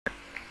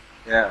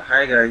Yeah,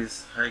 hi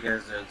guys. How you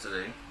guys doing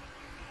today?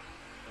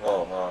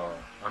 Well,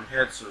 I'm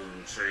here to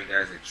show you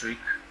guys a trick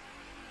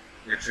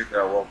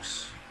that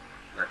works.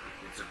 Like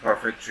it's a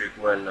perfect trick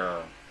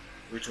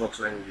which works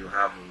when you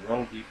have a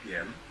wrong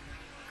BPM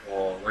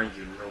or when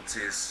you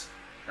notice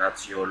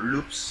that your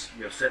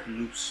set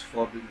loops,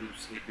 4-bit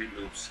loops, 8-bit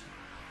loops,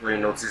 when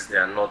you notice they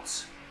are not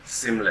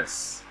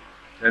seamless.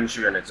 Let me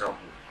show you an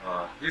example.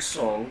 This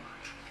song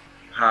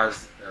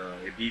has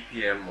a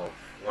BPM of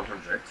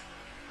 100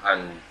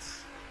 and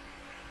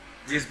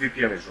this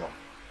BPM is wrong.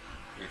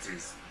 It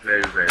is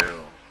very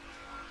wrong.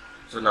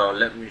 So now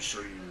let me show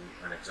you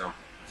an example,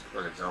 a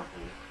typical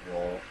example,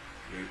 or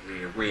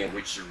a way in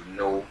which you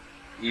know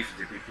if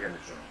the BPM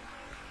is wrong.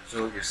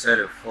 So you set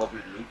a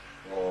 4-bit loop,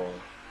 or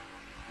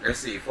let's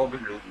say a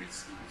 4-bit loop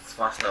is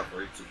faster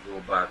for you to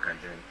go back and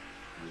then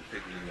you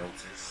quickly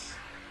notice.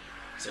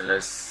 So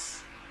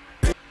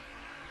okay.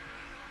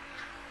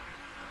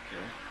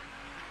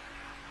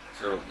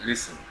 So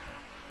listen.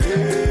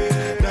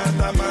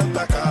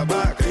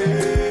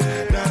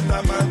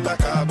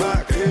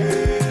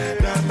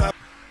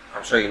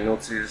 I'm sure you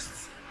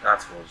noticed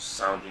that was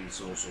sounding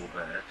so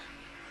bad.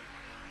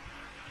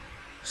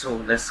 So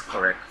let's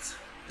correct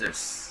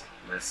this.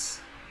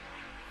 Let's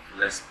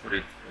put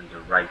it in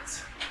the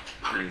right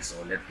place,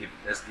 or let's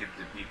give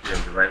the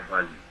BPM the right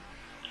value.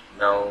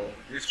 Now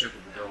this trick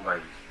will be done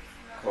by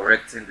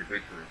correcting the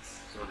bit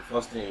rates. So the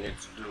first thing you need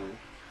to do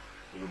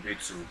will be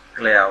to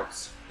clear out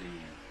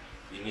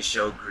the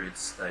initial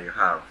grids that you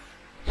have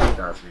that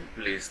has been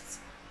placed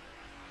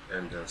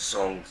in the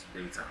song's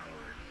data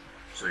already.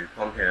 So you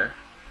come here,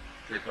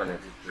 click on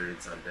edit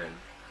grids, and then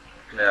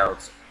clear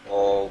out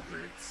all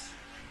grids.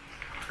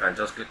 You can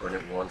just click on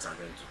it once and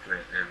then to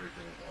clear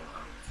everything all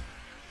out.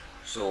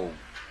 So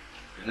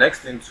the next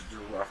thing to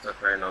do after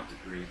clearing out the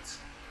grids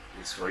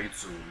is for you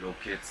to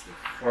locate the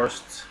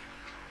first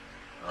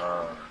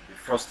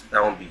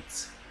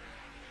downbeat.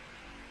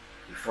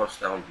 The first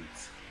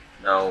downbeat.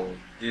 Now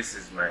this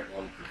is my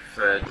own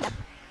preferred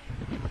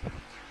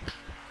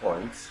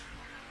point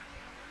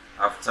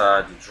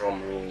after the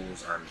drum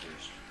rolls and the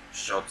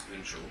short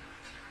intro.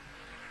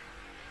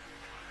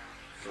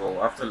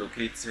 So after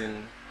locating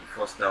the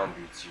first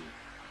downbeat, you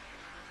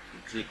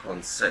click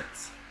on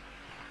set.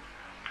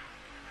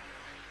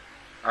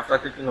 After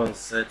clicking on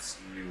set,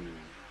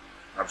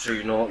 I'm sure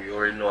you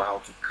already know how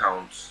to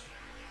count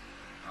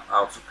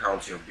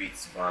your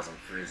beats, bars and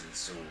phrases,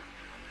 so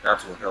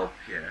that will help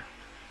here.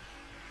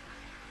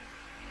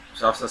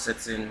 So after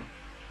setting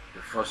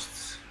the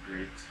first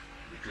grid,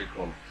 you click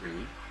on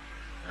play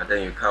and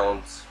then you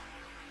count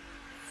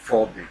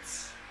 4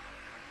 bits.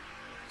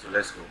 So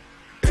let's go.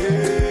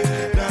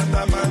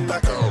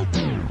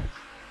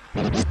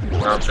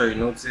 Now I'm sure you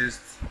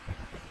noticed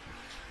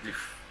the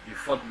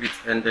 4th bit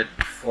ended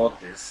before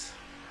this,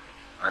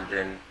 and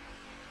then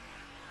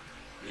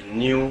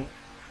the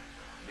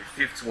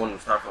 5th one will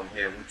start from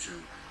here, which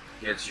will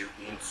get you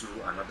into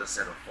another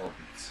set of 4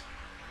 bits.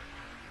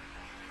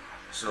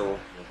 So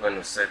we're going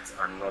to set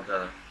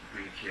another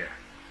grid here.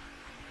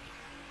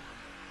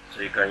 So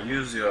you can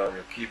use your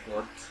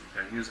keyboard, you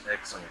can use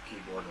X on your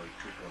keyboard, or you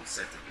click on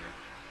set again,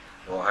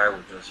 or I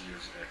will just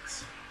use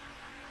X.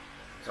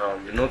 So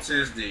you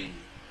notice the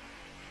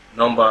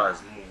number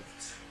has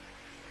moved.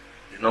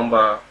 The number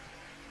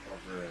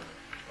of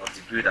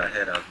the grid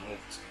ahead has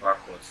moved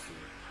backwards to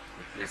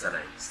the place that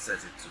I set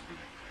it to be.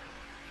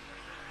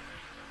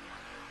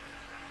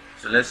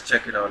 So let's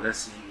check it out. Let's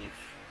see if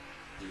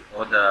the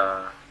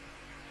other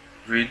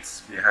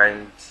grids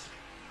behind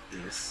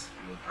this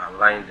will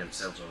align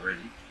themselves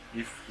already.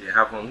 If they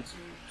haven't,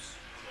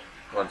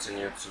 we'll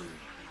continue to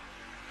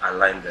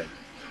align them.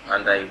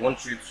 And I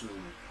want you to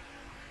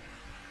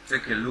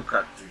take a look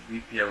at the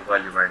BPM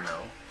value right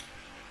now.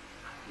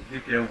 The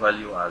BPM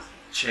value has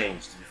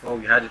changed. Before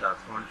we had it at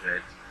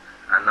 100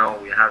 and now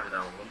we have it at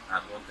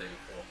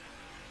 134.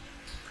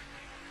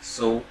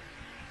 So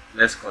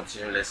let's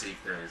continue. Let's see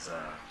if there is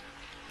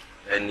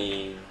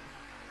any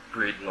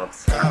grid not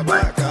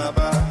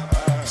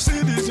aligned.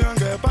 See this young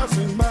girl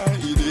passing by,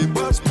 it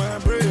busts my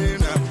brain.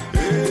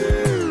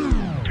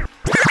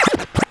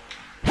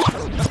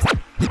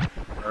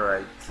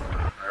 Alright,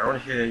 around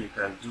here you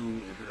can do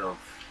a bit of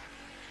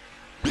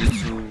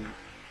little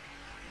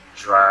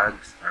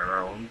drags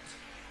around.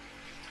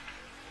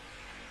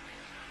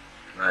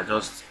 And I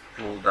just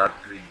pull that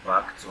grid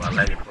back to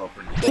align it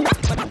properly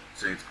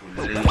so it could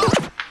lay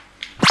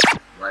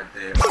right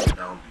there on the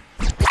downbeat.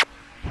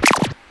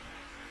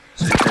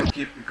 So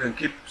you can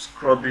keep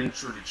scrubbing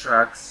through the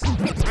tracks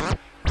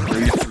for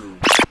you to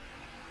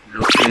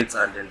locate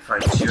and then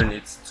fine tune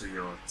it to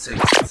your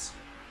taste.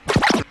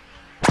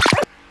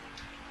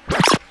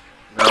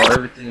 Now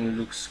everything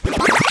looks good.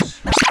 Alright,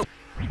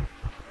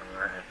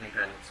 I think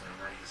I need to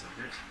align this a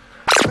bit.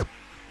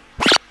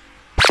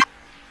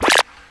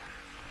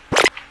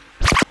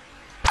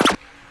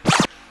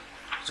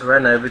 So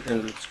right now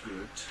everything looks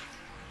good.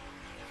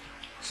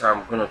 So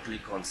I'm gonna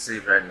click on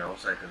save right now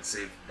so I can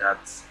save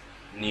that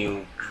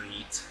new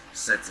grid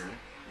setting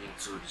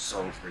into the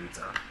song's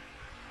data.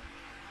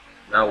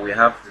 Now we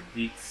have the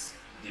beats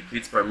the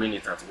beats per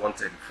minute at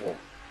 134.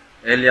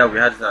 Earlier we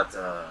had it at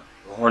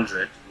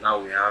 100, now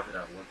we have it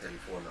at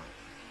 134 now.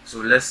 So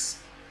let's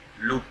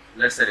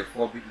set a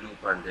 4-beat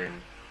loop and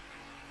then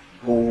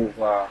go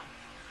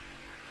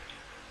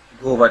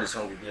over the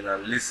song again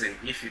and listen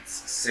if it's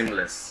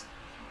seamless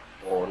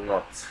or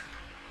not.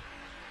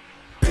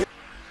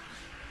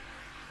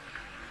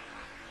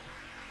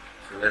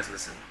 So let's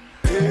listen.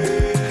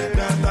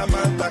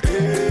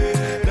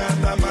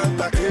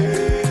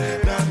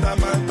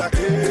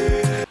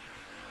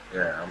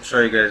 Yeah, I'm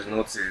sure you guys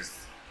noticed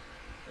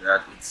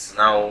that it's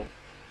now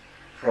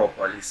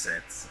properly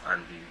set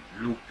and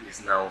the loop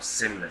is now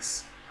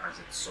seamless as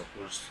it's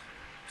supposed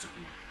to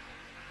be.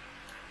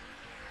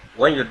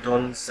 When you're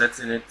done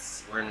setting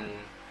it, when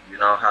you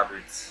now have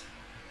it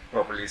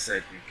properly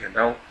set, you can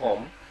now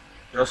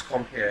just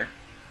come here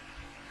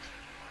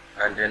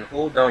and then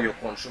hold down your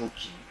control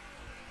key.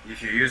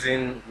 If you're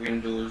using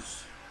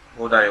Windows,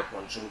 hold down your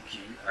control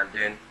key and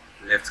then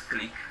left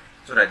click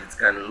so that it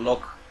can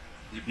lock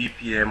the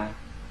BPM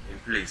in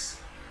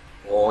place.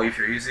 Or if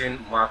you're using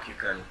Mac, you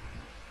can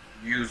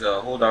use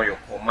hold down your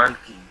command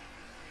key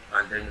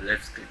and then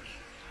left click,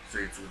 so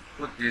it will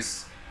put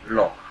this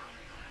lock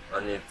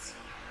on it.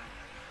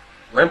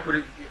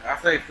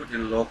 After you put the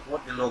lock,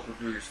 what the lock will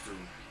do is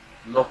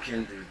to lock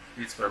in the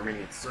beats per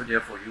minute, so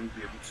therefore you'll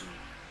be able to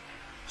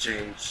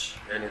change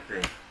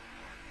anything.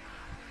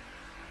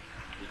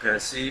 You can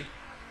see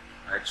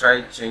I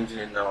tried changing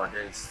it now and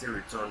then it still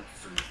returned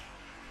to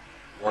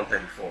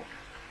 134. You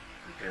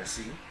can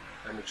see,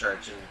 let me try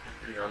changing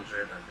it to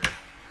 300 and then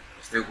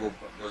it still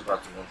goes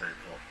back to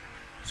 134.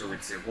 So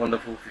it's a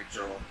wonderful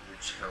feature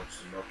which helps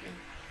to lock in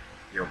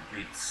your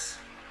beats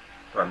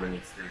per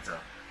minute data.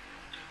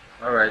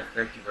 Alright,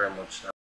 thank you very much.